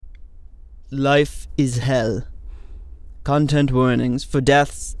Life is hell. Content warnings for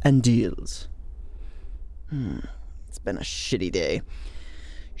deaths and deals. It's been a shitty day.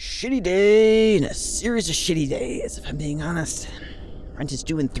 Shitty day and a series of shitty days, if I'm being honest. Rent is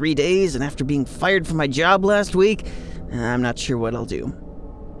due in 3 days, and after being fired from my job last week, I'm not sure what I'll do.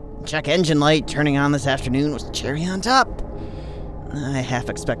 Check engine light turning on this afternoon was the cherry on top. I half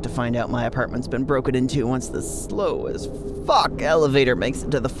expect to find out my apartment's been broken into once the slow as fuck elevator makes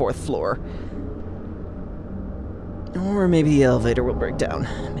it to the 4th floor. Or maybe the elevator will break down.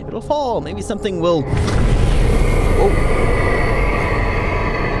 Maybe it'll fall. Maybe something will... Whoa.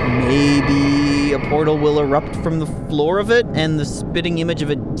 Maybe a portal will erupt from the floor of it, and the spitting image of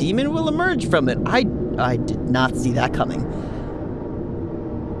a demon will emerge from it. I did not see that coming.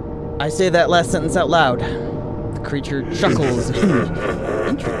 I say that last sentence out loud. The creature chuckles and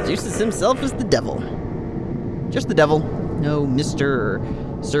introduces himself as the devil. Just the devil. No Mr. or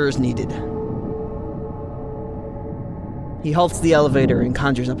Sirs needed. He halts the elevator and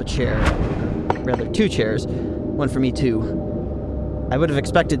conjures up a chair. Rather, 2 chairs. One for me, too. I would have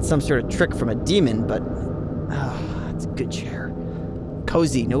expected some sort of trick from a demon, but... it's a good chair.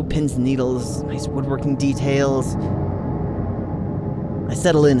 Cozy, no pins and needles, nice woodworking details. I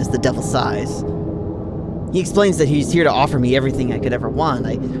settle in as the devil sighs. He explains that he's here to offer me everything I could ever want.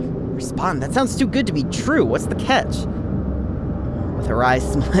 I respond, that sounds too good to be true. What's the catch? With a wry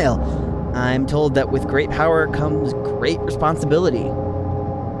smile, I'm told that with great power comes great responsibility.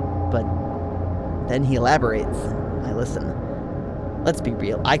 But then he elaborates. I listen. Let's be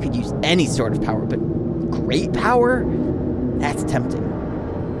real. I could use any sort of power, but great power? That's tempting.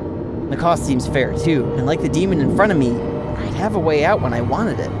 The cost seems fair, too. And like the demon in front of me, I'd have a way out when I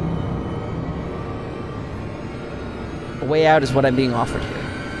wanted it. A way out is what I'm being offered here.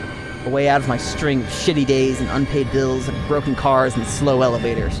 A way out of my string of shitty days and unpaid bills and broken cars and slow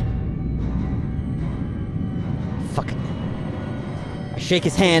elevators. Fuck it. I shake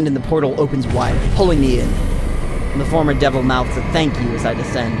his hand and the portal opens wide, pulling me in. And the former devil mouths a thank you as I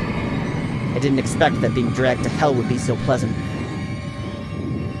descend. I didn't expect that being dragged to hell would be so pleasant.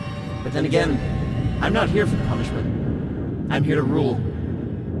 But then again, I'm not here for the punishment. I'm here to rule.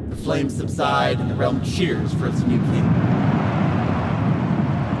 The flames subside and the realm cheers for its new king.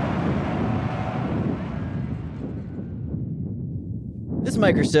 This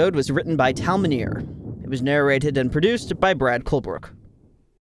microsode was written by Tal Minear. It was narrated and produced by Brad Colebrook.